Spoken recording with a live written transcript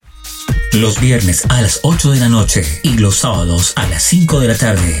Los viernes a las 8 de la noche y los sábados a las 5 de la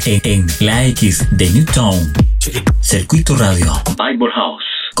tarde en la X de Tomw Circuito Radio. Bible House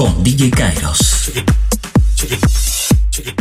con DJ Kairos.